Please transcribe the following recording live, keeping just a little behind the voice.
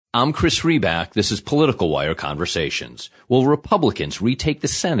I'm Chris Reback. This is Political Wire Conversations. Will Republicans retake the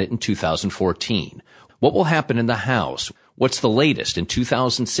Senate in 2014? What will happen in the House? What's the latest in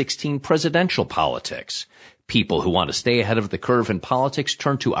 2016 presidential politics? People who want to stay ahead of the curve in politics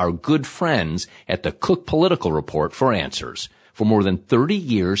turn to our good friends at the Cook Political Report for answers. For more than 30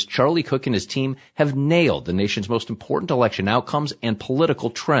 years, Charlie Cook and his team have nailed the nation's most important election outcomes and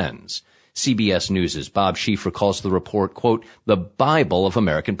political trends. CBS News' Bob Schieffer calls the report, quote, the Bible of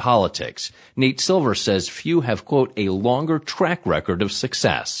American politics. Nate Silver says few have, quote, a longer track record of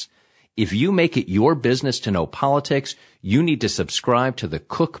success. If you make it your business to know politics, you need to subscribe to the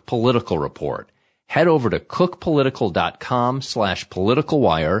Cook Political Report. Head over to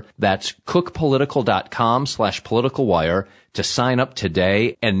cookpolitical.com/politicalwire. That's cookpolitical.com/politicalwire to sign up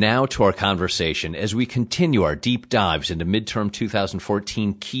today. And now to our conversation. As we continue our deep dives into midterm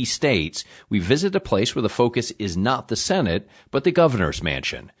 2014 key states, we visit a place where the focus is not the Senate, but the governor's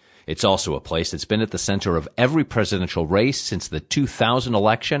mansion. It's also a place that's been at the center of every presidential race since the 2000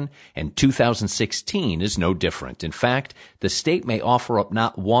 election, and 2016 is no different. In fact, the state may offer up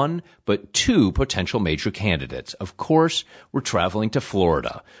not one, but two potential major candidates. Of course, we're traveling to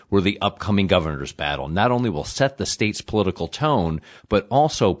Florida, where the upcoming governor's battle not only will set the state's political tone, but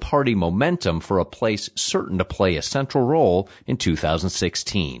also party momentum for a place certain to play a central role in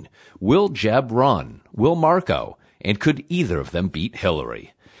 2016. Will Jeb run? Will Marco? And could either of them beat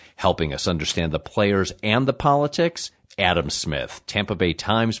Hillary? Helping us understand the players and the politics, Adam Smith, Tampa Bay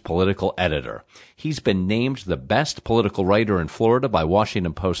Times political editor. He's been named the best political writer in Florida by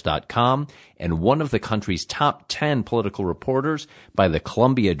WashingtonPost.com and one of the country's top 10 political reporters by the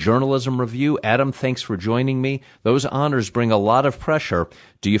Columbia Journalism Review. Adam, thanks for joining me. Those honors bring a lot of pressure.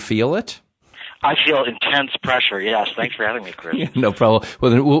 Do you feel it? I feel intense pressure. Yes, thanks for having me, Chris. Yeah, no problem.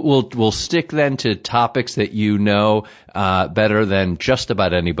 Well, then we'll stick then to topics that you know better than just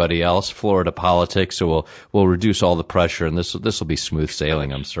about anybody else. Florida politics. So we'll reduce all the pressure, and this will be smooth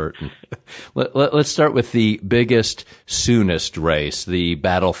sailing, I'm certain. Let's start with the biggest, soonest race, the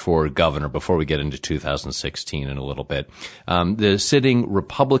battle for governor. Before we get into 2016 in a little bit, the sitting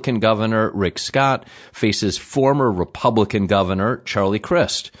Republican governor Rick Scott faces former Republican governor Charlie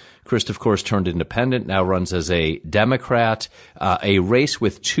Crist. Crist, of course, turned independent, now runs as a Democrat. A race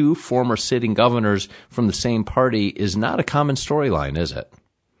with two former sitting governors from the same party is not a common storyline, is it?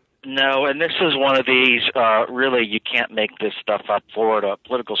 No, and this is one of these, really, you can't make this stuff up, Florida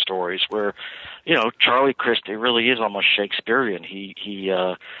political stories where, Charlie Crist, it really is almost Shakespearean. He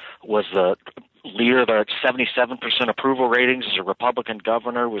was the leader of the 77% approval ratings as a Republican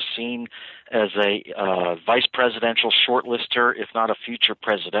governor, was seen as a vice presidential shortlister, if not a future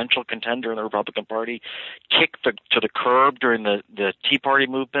presidential contender in the Republican Party, kicked to the curb during the Tea Party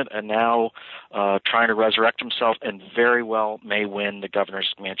movement, and now trying to resurrect himself, and very well may win the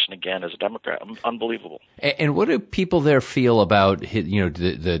governor's mansion again as a Democrat. Unbelievable. And what do people there feel about,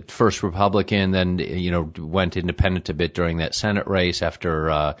 the first Republican, then, went independent a bit during that Senate race after,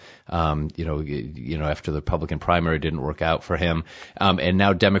 after the Republican primary didn't work out for him, and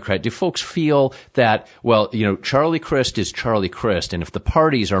now Democrat. Do folks feel that, Charlie Crist is Charlie Crist, and if the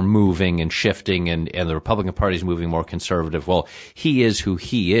parties are moving and shifting and the Republican Party is moving more conservative, well, he is who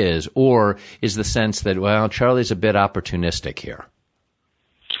he is? Or is the sense that, Charlie's a bit opportunistic here?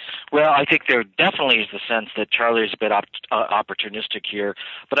 Well, I think there definitely is the sense that Charlie is a bit opportunistic here,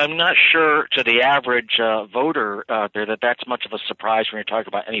 but I'm not sure to the average voter there that that's much of a surprise when you're talking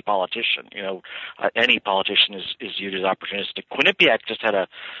about any politician. Any politician is viewed as opportunistic. Quinnipiac just had a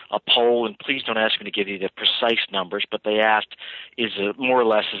poll, and please don't ask me to give you the precise numbers, but they asked, is it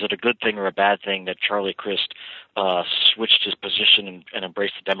a good thing or a bad thing that Charlie Crist switched his position and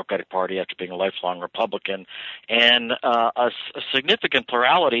embraced the Democratic Party after being a lifelong Republican, and a significant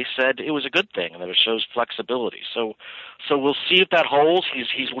plurality said it was a good thing and that it shows flexibility. So we'll see if that holds.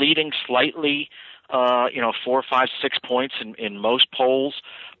 He's leading slightly, 4, 5, 6 points in most polls,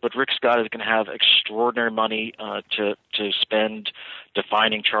 but Rick Scott is going to have extraordinary money to spend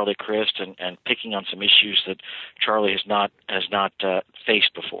defining Charlie Crist and picking on some issues that Charlie has not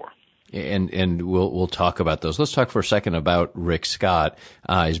faced before. And we'll talk about those. Let's talk for a second about Rick Scott.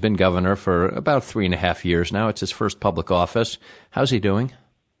 He's been governor for about 3.5 years now. It's his first public office. How's he doing?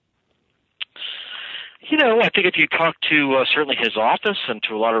 I think if you talk to certainly his office and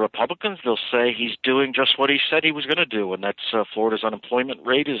to a lot of Republicans, they'll say he's doing just what he said he was going to do, and that's Florida's unemployment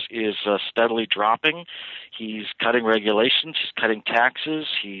rate is steadily dropping. He's cutting regulations. He's cutting taxes.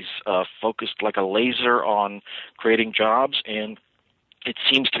 He's focused like a laser on creating jobs, and it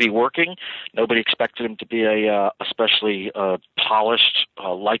seems to be working. Nobody expected him to be a especially polished,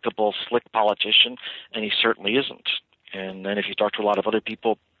 likable, slick politician, and he certainly isn't. And then if you talk to a lot of other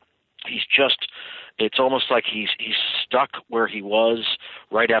people it's almost like he's stuck where he was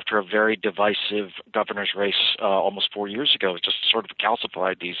right after a very divisive governor's race almost 4 years ago. It just sort of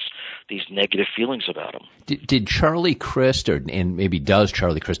calcified these negative feelings about him. Did Charlie Crist, and maybe does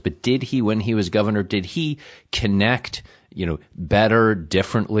Charlie Crist, but did he, when he was governor, did he connect better,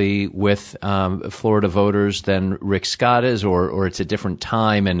 differently with Florida voters than Rick Scott is, or it's a different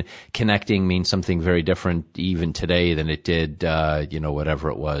time and connecting means something very different even today than it did, whatever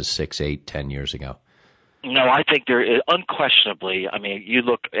it was 6, 8, 10 years ago? No, I think there is unquestionably. I mean, you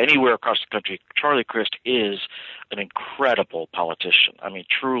look anywhere across the country, Charlie Crist is an incredible politician. I mean,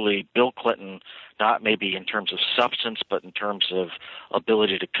 truly, Bill Clinton, not maybe in terms of substance, but in terms of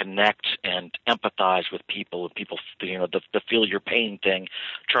ability to connect and empathize with people, and people, the feel your pain thing.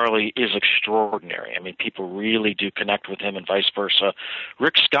 Charlie is extraordinary. I mean, people really do connect with him, and vice versa.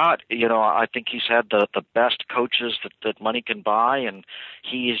 Rick Scott, I think he's had the best coaches that money can buy, and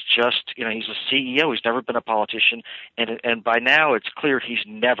he is just, he's a CEO. He's never been a politician, and by now it's clear he's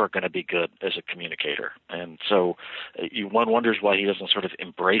never going to be good as a communicator. And so one wonders why he doesn't sort of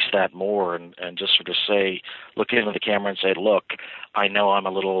embrace that more and just sort of say, look into the camera and say, look, I know I'm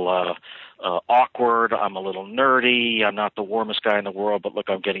a little awkward, I'm a little nerdy, I'm not the warmest guy in the world, but look,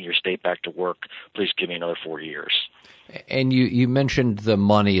 I'm getting your state back to work. Please give me another 4 years. And you mentioned the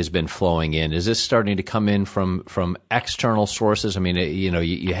money has been flowing in. Is this starting to come in from external sources? I mean,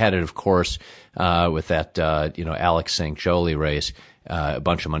 you had it, of course, with that, Alex St. Jolie race. A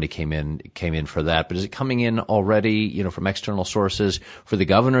bunch of money came in for that. But is it coming in already, from external sources for the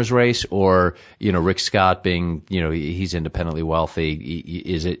governor's race, or, Rick Scott being, he's independently wealthy?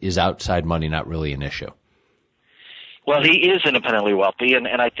 Is outside money not really an issue? Well, he is independently wealthy, and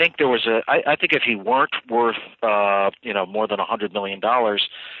I think I think if he weren't worth, more than $100 million,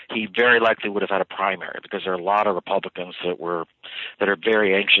 he very likely would have had a primary, because there are a lot of Republicans that are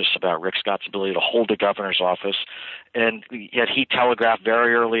very anxious about Rick Scott's ability to hold the governor's office, and yet he telegraphed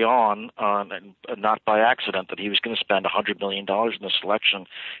very early on, and not by accident, that he was going to spend $100 million in this election,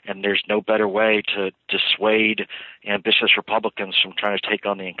 and there's no better way to dissuade ambitious Republicans from trying to take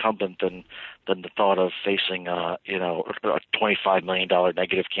on the incumbent than the thought of facing, a $25 million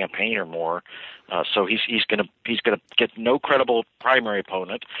negative campaign or more. So he's going to get no credible primary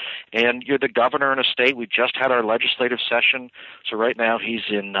opponent. And you're the governor in a state. We just had our legislative session, so right now he's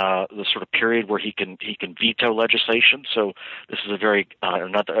in the sort of period where he can veto legislation. So this is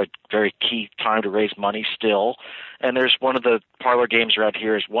another very key time to raise money still. And there's one of the parlor games around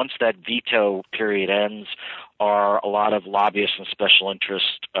here is, once that veto period ends, are a lot of lobbyists and special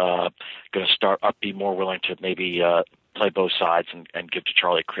interests going to be more willing to maybe play both sides and give to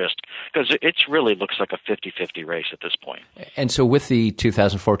Charlie Crist, because it really looks like a 50-50 race at this point. And so with the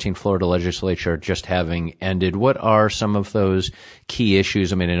 2014 Florida legislature just having ended, what are some of those key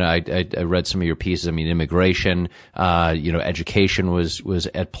issues? I mean, and I read some of your pieces. I mean, immigration, education was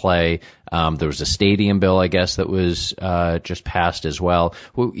at play. There was a stadium bill, I guess, that was just passed as well.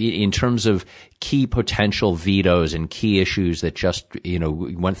 In terms of key potential vetoes and key issues that just,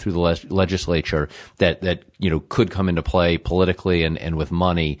 went through the legislature that could come into play politically and with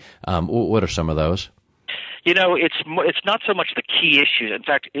money, what are some of those? It's not so much the key issues. In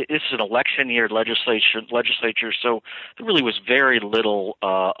fact, this is an election year legislature, so there really was very little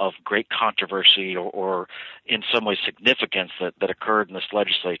of great controversy or in some way significance that occurred in this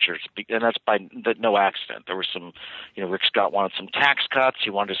legislature, and that's by no accident. There was some, Rick Scott wanted some tax cuts. He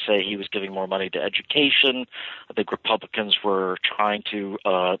wanted to say he was giving more money to education. I think Republicans were trying to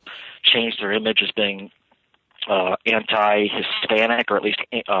change their image as being anti-Hispanic, or at least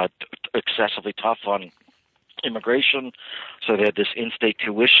excessively tough on immigration. So they had this in-state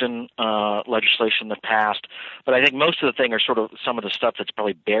tuition legislation that passed. But I think most of the thing are sort of some of the stuff that's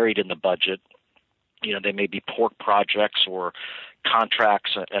probably buried in the budget. They may be pork projects or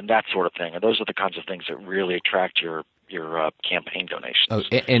contracts and that sort of thing. And those are the kinds of things that really attract your campaign donations. Oh,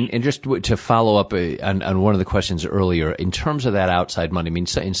 and just to follow up on one of the questions earlier, in terms of that outside money, I mean,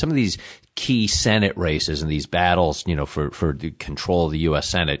 in some of these key Senate races and these battles, for the control of the U.S.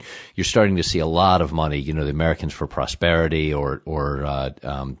 Senate, you're starting to see a lot of money, the Americans for Prosperity or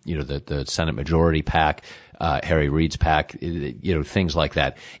the Senate Majority PAC, Harry Reid's PAC, things like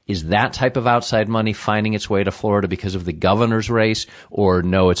that. Is that type of outside money finding its way to Florida because of the governor's race, or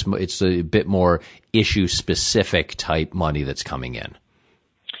no, it's a bit more issue-specific type money that's coming in?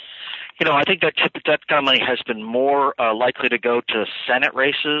 I think that kind of money has been more likely to go to Senate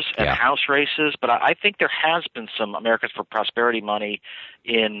races and House races, but I think there has been some Americans for Prosperity money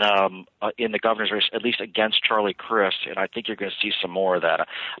in the governor's race, at least against Charlie Crist, and I think you're going to see some more of that.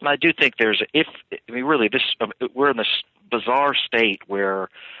 And I do think we're in this bizarre state where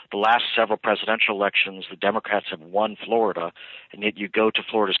the last several presidential elections, the Democrats have won Florida, and yet you go to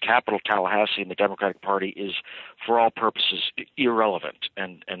Florida's capital, Tallahassee, and the Democratic Party is, for all purposes, irrelevant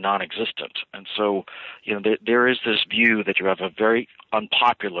and non-existent. And so, there is this view that you have a very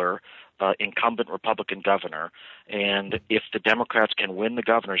unpopular incumbent Republican governor, and if the Democrats can win the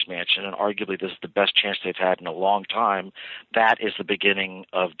governor's mansion, and arguably this is the best chance they've had in a long time, that is the beginning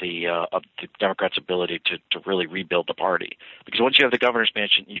of the Democrats' ability to really rebuild the party. Because once you have the governor's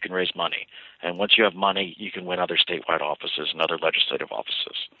mansion, you can raise money, and once you have money, you can win other statewide offices and other legislative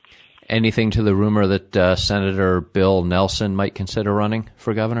offices. Anything to the rumor that Senator Bill Nelson might consider running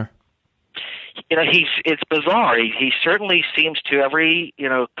for governor? It's bizarre. He certainly seems to every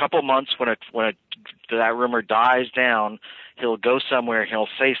couple months when that rumor dies down, he'll go somewhere and he'll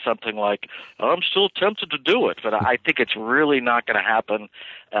say something like, "I'm still tempted to do it," but I think it's really not going to happen.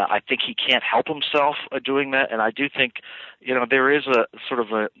 I think he can't help himself doing that, and I do think there is a sort of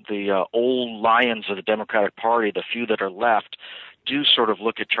the old lions of the Democratic Party, the few that are left, do sort of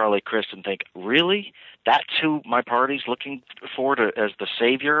look at Charlie Crist and think, really? That's who my party's looking for as the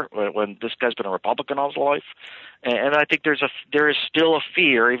savior when this guy's been a Republican all his life? And I think there is still a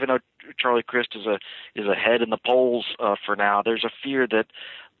fear, even though Charlie Crist is ahead in the polls for now, there's a fear that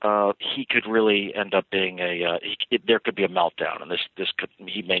he could really end up being there could be a meltdown, and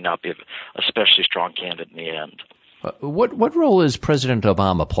he may not be an especially strong candidate in the end. What role is President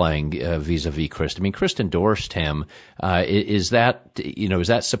Obama playing vis-a-vis Crist? I mean, Crist endorsed him. Is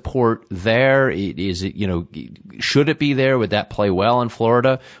that support there? Is it should it be there? Would that play well in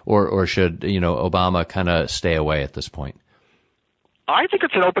Florida, or should Obama kind of stay away at this point? I think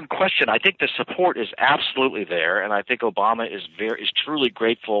it's an open question. I think the support is absolutely there, and I think Obama is truly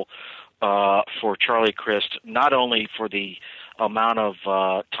grateful for Charlie Crist, not only for the amount of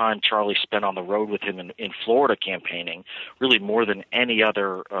time Charlie spent on the road with him in Florida campaigning, really more than any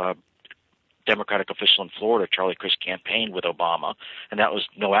other Democratic official in Florida. Charlie Crist campaigned with Obama, and that was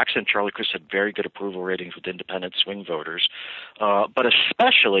no accident. Charlie Crist had very good approval ratings with independent swing voters, but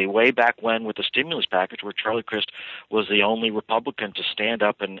especially way back when with the stimulus package, where Charlie Crist was the only Republican to stand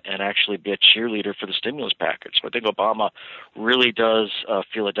up and actually be a cheerleader for the stimulus package. So I think Obama really does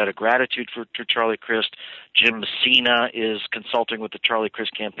feel a debt of gratitude to Charlie Crist. Jim Messina is consulting with the Charlie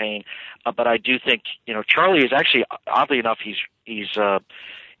Crist campaign, but I do think Charlie is actually, oddly enough,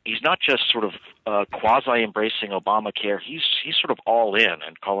 he's not just sort of quasi-embracing Obamacare. He's sort of all in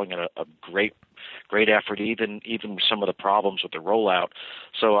and calling it a great effort, even with some of the problems with the rollout.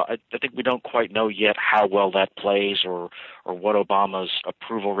 So I think we don't quite know yet how well that plays, or what Obama's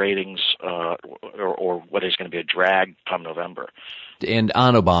approval ratings, or what is going to be a drag come November. And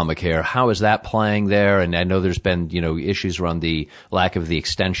on Obamacare, how is that playing there? And I know there's been, issues around the lack of the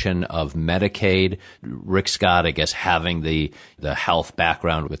extension of Medicaid. Rick Scott, I guess, having the health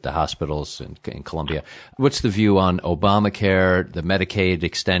background with the hospitals in Columbia. What's the view on Obamacare, the Medicaid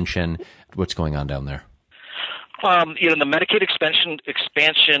extension? What's going on down there? The Medicaid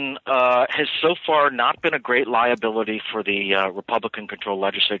expansion has so far not been a great liability for the Republican-controlled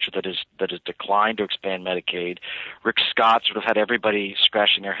legislature that has declined to expand Medicaid. Rick Scott sort of had everybody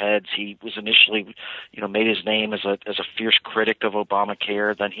scratching their heads. He was initially, made his name as a fierce critic of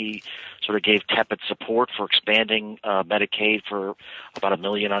Obamacare. Then he sort of gave tepid support for expanding Medicaid for about 1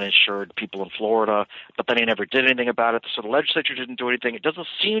 million uninsured people in Florida. But then he never did anything about it. So the legislature didn't do anything. It doesn't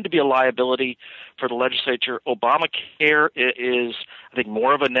seem to be a liability for the legislature. Obamacare is, I think,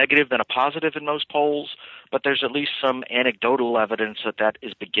 more of a negative than a positive in most polls, but there's at least some anecdotal evidence that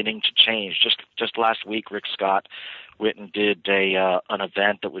is beginning to change. Just last week, Rick Scott went and did an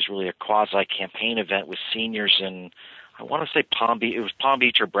event that was really a quasi-campaign event with seniors in, I want to say Palm Beach. It was Palm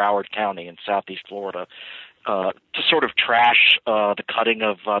Beach or Broward County in southeast Florida, to sort of trash the cutting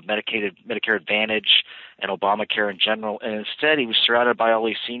of Medicare Advantage and Obamacare in general. And instead, he was surrounded by all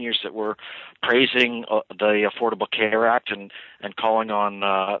these seniors that were praising the Affordable Care Act and calling on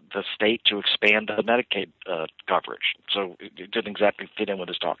the state to expand the Medicaid coverage. So it didn't exactly fit in with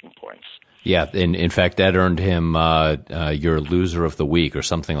his talking points. Yeah, in fact, that earned him your loser of the week or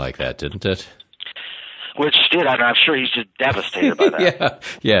something like that, didn't it? Which did. I'm sure he's just devastated by that.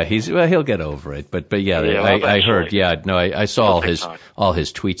 yeah. He'll get over it. But I heard. Yeah, no, I saw all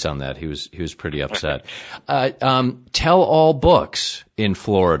his tweets on that. He was pretty upset. Tell all books in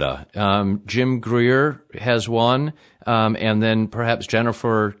Florida. Jim Greer has one, and then perhaps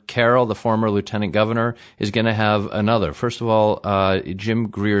Jennifer Carroll, the former lieutenant governor, is going to have another. First of all, Jim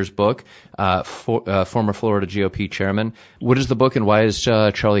Greer's book, former Florida GOP chairman. What is the book, and why is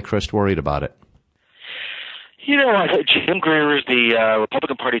Charlie Crist worried about it? Jim Greer is the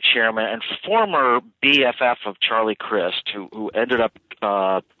Republican Party chairman and former BFF of Charlie Crist, who ended up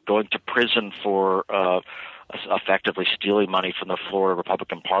going to prison for effectively stealing money from the Florida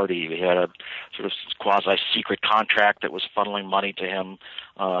Republican Party. He had a sort of quasi-secret contract that was funneling money to him,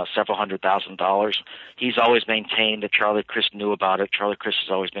 several $100,000. He's always maintained that Charlie Crist knew about it. Charlie Crist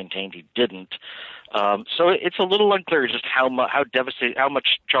has always maintained he didn't. So it's a little unclear just how devastating, how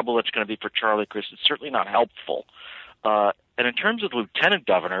much trouble it's going to be for Charlie Crist. It's certainly not helpful. And in terms of the lieutenant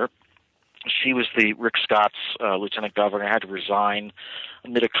governor, she was Rick Scott's lieutenant governor, had to resign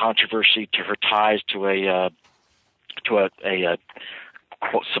amid a controversy to her ties to a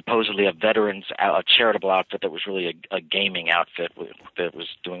supposedly a veterans charitable outfit that was really a gaming outfit that was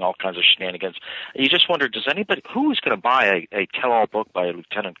doing all kinds of shenanigans. And you just wonder, who's going to buy a tell-all book by a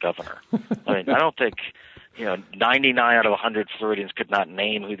lieutenant governor? I mean, I don't think 99 out of 100 Floridians could not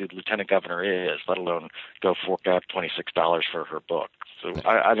name who the lieutenant governor is, let alone go fork out $26 for her book. So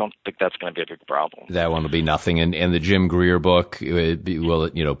I don't think that's going to be a big problem. That one will be nothing. And the Jim Greer book, will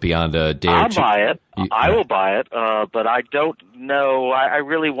it, beyond a day or two? I'll buy it. I will buy it, but I don't know. I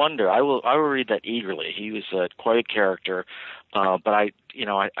really wonder. I will read that eagerly. He was quite a character, but I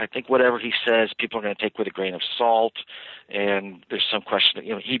think whatever he says, people are going to take with a grain of salt. And there's some question.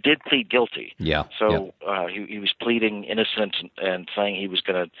 He did plead guilty. Yeah. So he was pleading innocent and saying he was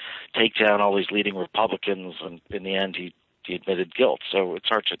going to take down all these leading Republicans, and in the end, he admitted guilt. So it's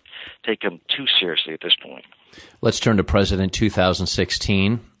hard to take him too seriously at this point. Let's turn to President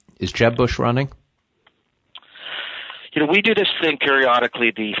 2016. Is Jeb Bush running? We do this thing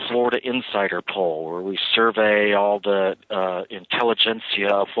periodically, the Florida Insider Poll, where we survey all the intelligentsia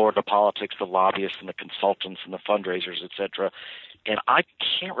of Florida politics, the lobbyists and the consultants and the fundraisers, et cetera. And I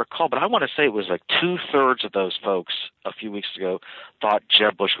can't recall, but I want to say it was like 2/3 of those folks a few weeks ago thought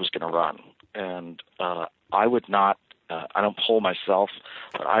Jeb Bush was going to run. And I would not, I don't poll myself,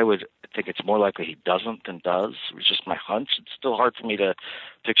 but I would think it's more likely he doesn't than does. It was just my hunch. It's still hard for me to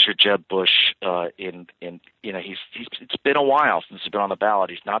picture Jeb Bush it's been a while since he's been on the ballot.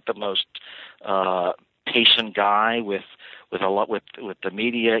 He's not the most patient guy with the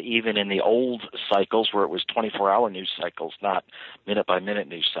media, even in the old cycles where it was 24-hour news cycles, not minute-by-minute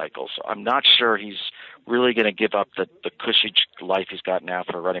news cycles. So I'm not sure he's really going to give up the cushy life he's got now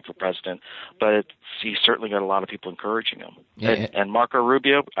for running for president, but he's certainly got a lot of people encouraging him. Yeah. And Marco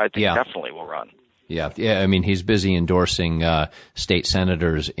Rubio, I think, definitely will run. Yeah. I mean, he's busy endorsing state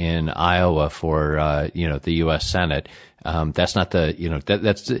senators in Iowa for the U.S. Senate. That's not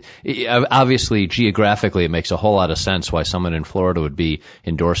that's obviously geographically it makes a whole lot of sense why someone in Florida would be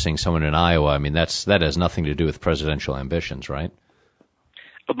endorsing someone in Iowa. I mean, that has nothing to do with presidential ambitions, right?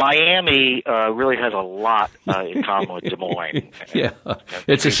 But Miami really has a lot in common with Des Moines. Yeah,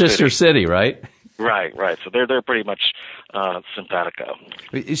 it's a sister city, right? Right. So they're pretty much simpatico.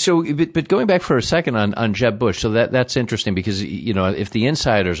 So, but going back for a second on Jeb Bush, so that's interesting because if the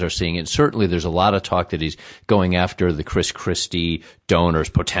insiders are seeing it, certainly there's a lot of talk that he's going after the Chris Christie donors,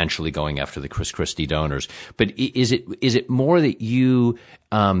 potentially going after the Chris Christie donors. But is it more that you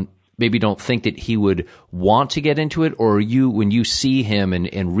maybe don't think that he would want to get into it, or when you see him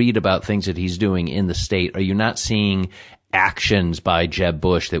and read about things that he's doing in the state, are you not seeing actions by Jeb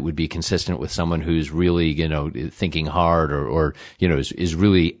Bush that would be consistent with someone who's really, thinking hard or is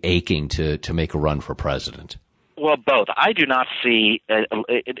really aching to make a run for president? Well, both. I do not see,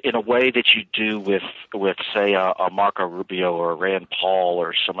 in a way that you do with say, a Marco Rubio or Rand Paul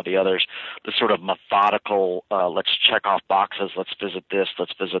or some of the others, the sort of methodical, let's check off boxes, let's visit this,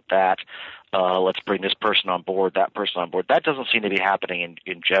 let's visit that, let's bring this person on board, that person on board. That doesn't seem to be happening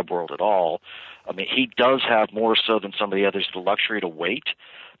in Jeb world at all. I mean, he does have more so than some of the others the luxury to wait,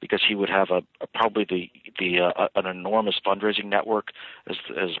 because he would have probably an enormous fundraising network, as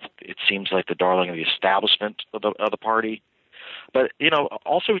it seems like the darling of the establishment of the party. But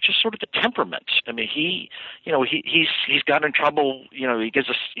also just sort of the temperament. I mean, he's got in trouble. He gives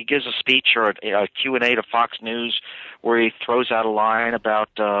a speech or a Q&A to Fox News where he throws out a line about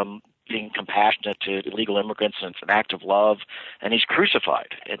being compassionate to illegal immigrants and it's an act of love, and he's crucified.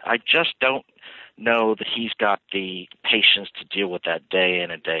 And I just don't know that he's got the patience to deal with that day in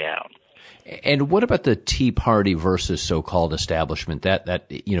and day out. And what about the Tea Party versus so-called establishment, that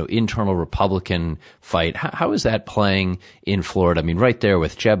internal Republican fight? How is that playing in Florida? I mean, right there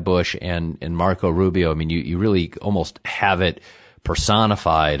with Jeb Bush and Marco Rubio, I mean, you really almost have it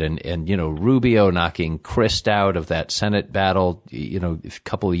personified, and Rubio knocking Crist out of that Senate battle, a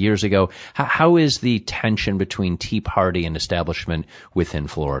couple of years ago. How is the tension between Tea Party and establishment within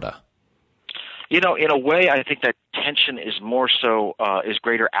Florida? In a way, I think that tension is more so is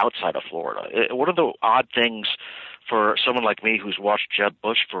greater outside of Florida. One of the odd things for someone like me who's watched Jeb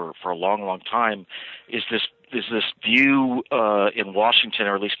Bush for a long, long time is this view in Washington,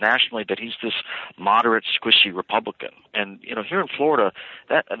 or at least nationally, that he's this moderate, squishy Republican. And here in Florida,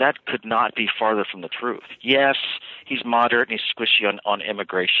 that could not be farther from the truth. Yes, he's moderate and he's squishy on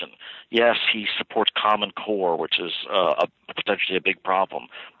immigration. Yes, he supports Common Core, which is potentially a big problem.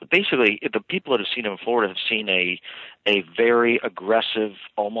 But basically, the people that have seen him in Florida have seen a very aggressive,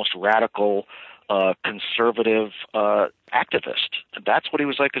 almost radical, conservative activist. And that's what he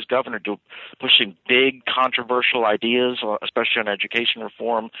was like as governor, pushing big, controversial ideas, especially on education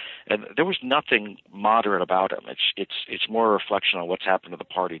reform. And there was nothing moderate about him. It's more a reflection on what's happened to the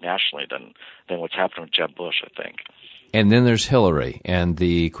party nationally than what's happened with Jeb Bush, I think. And then there's Hillary and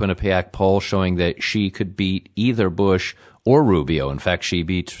the Quinnipiac poll showing that she could beat either Bush or Rubio. In fact, she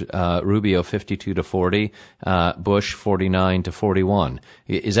beat Rubio 52-40, Bush 49-41.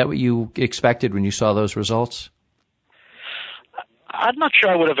 Is that what you expected when you saw those results? I'm not sure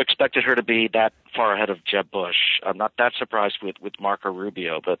I would have expected her to be that far ahead of Jeb Bush. I'm not that surprised with Marco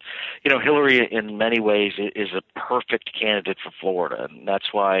Rubio, but Hillary in many ways is a perfect candidate for Florida, and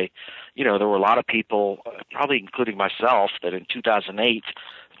that's why there were a lot of people, probably including myself, that in 2008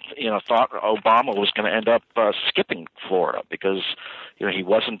 thought Obama was going to end up skipping Florida because he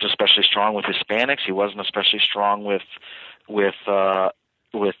wasn't especially strong with Hispanics, he wasn't especially strong with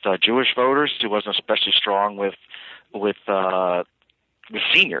Jewish voters, he wasn't especially strong with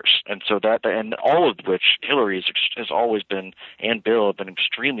seniors, and so and all of which Hillary has always been, and Bill have been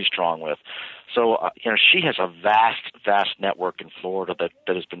extremely strong with. So she has a vast network in Florida that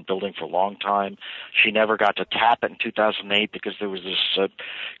has been building for a long time. She never got to tap it in 2008 because there was this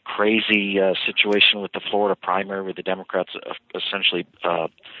crazy situation with the Florida primary where the Democrats essentially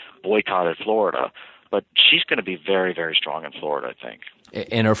boycotted Florida. But she's going to be very, very strong in Florida, I think.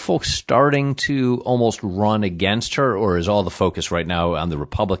 And are folks starting to almost run against her, or is all the focus right now on the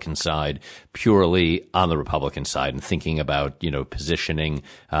Republican side, purely on the Republican side, and thinking about positioning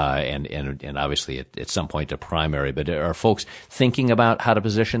and obviously at some point a primary? But are folks thinking about how to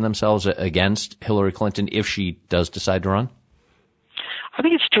position themselves against Hillary Clinton if she does decide to run? I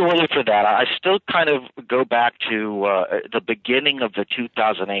think it's too early for that. I still kind of go back to the beginning of the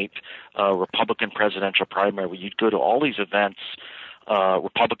 2008 Republican presidential primary, where you'd go to all these events,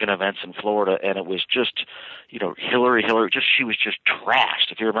 Republican events in Florida, and it was just, Hillary, she was just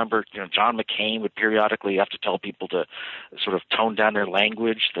trashed. If you remember, John McCain would periodically have to tell people to sort of tone down their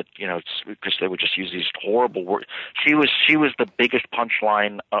language, that, because they would just use these horrible words. She was the biggest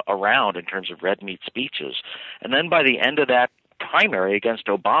punchline around in terms of red meat speeches. And then by the end of that primary against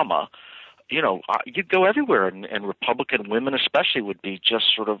Obama, you'd go everywhere, and Republican women especially would be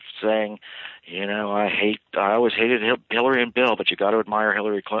just sort of saying, I always hated Hillary and Bill, but you got to admire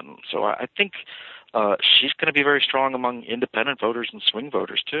Hillary Clinton. So I think she's going to be very strong among independent voters and swing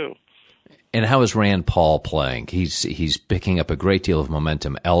voters too. And how is Rand Paul playing? He's picking up a great deal of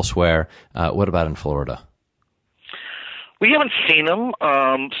momentum elsewhere. What about in Florida? We haven't seen him,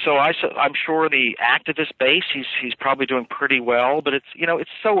 so I'm sure the activist base, he's probably doing pretty well. But it's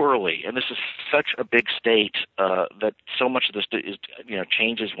so early, and this is such a big state that so much of this is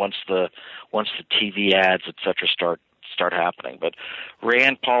changes once the TV ads, et cetera, start happening. But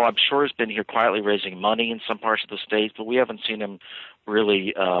Rand Paul, I'm sure, has been here quietly raising money in some parts of the state, but we haven't seen him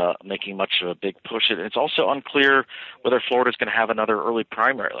really making much of a big push. And it's also unclear whether Florida's going to have another early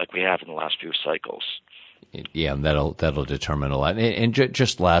primary like we have in the last few cycles. Yeah, and that'll determine a lot. And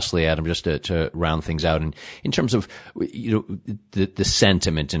just lastly, Adam, just to round things out, and in terms of the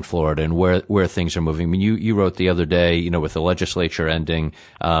sentiment in Florida and where things are moving. I mean, you wrote the other day, with the legislature ending,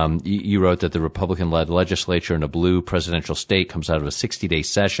 you wrote that the Republican-led legislature in a blue presidential state comes out of a 60-day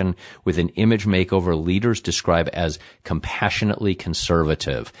session with an image makeover leaders describe as compassionately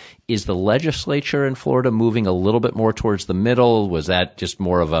conservative. Is the legislature in Florida moving a little bit more towards the middle? Was that just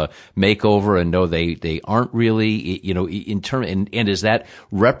more of a makeover, and no, they aren't really, and is that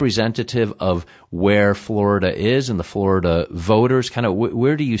representative of where Florida is and the Florida voters? Kind of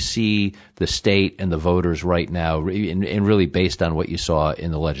where do you see the state and the voters right now, and really based on what you saw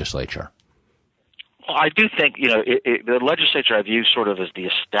in the legislature? Well, I do think, the legislature I view sort of as the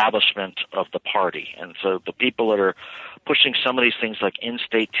establishment of the party. And so the people that are pushing some of these things like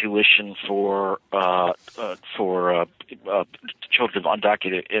in-state tuition for children of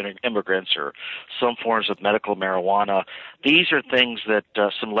undocumented immigrants, or some forms of medical marijuana, these are things that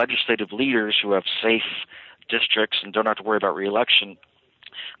some legislative leaders who have safe districts and don't have to worry about reelection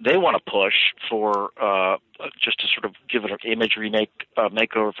They want to push for just to sort of give it an image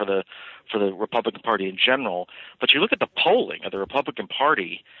makeover for the Republican Party in general. But you look at the polling of the Republican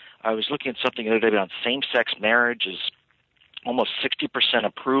Party. I was looking at something the other day on same-sex marriage. Is almost 60%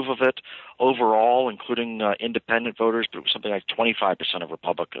 approve of it overall, including independent voters, but it was something like 25% of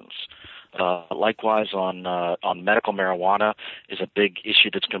Republicans. Likewise, on medical marijuana is a big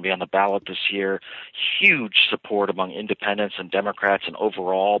issue that's going to be on the ballot this year. Huge support among independents and Democrats and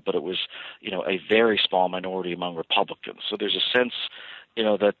overall, but it was, a very small minority among Republicans. So there's a sense,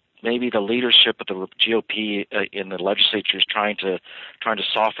 that maybe the leadership of the GOP in the legislature is trying to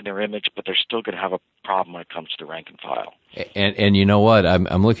soften their image, but they're still going to have a problem when it comes to the rank and file. And you know what?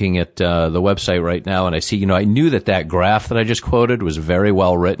 I'm looking at the website right now, and I see, I knew that graph that I just quoted was very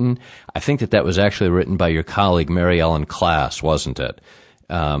well written. I think that was actually written by your colleague Mary Ellen Klass, wasn't it?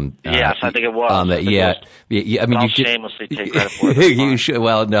 Yes, I think it was. I mean, I'll shamelessly take credit for it. You should.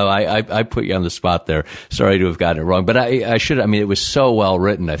 Well, no, I put you on the spot there. Sorry to have gotten it wrong, but I should. I mean, it was so well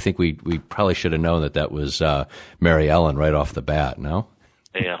written. I think we probably should have known that was Mary Ellen right off the bat. No.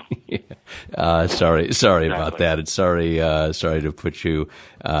 Yeah. Sorry about that. And sorry to put you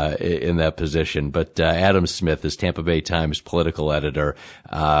in that position. But Adam Smith is Tampa Bay Times political editor,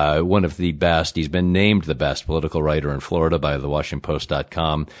 one of the best. He's been named the best political writer in Florida by the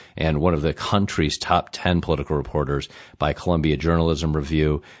WashingtonPost.com, and one of the country's top 10 political reporters by Columbia Journalism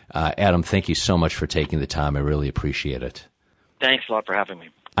Review. Adam, thank you so much for taking the time. I really appreciate it. Thanks a lot for having me.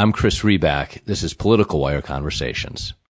 I'm Chris Reback. This is Political Wire Conversations.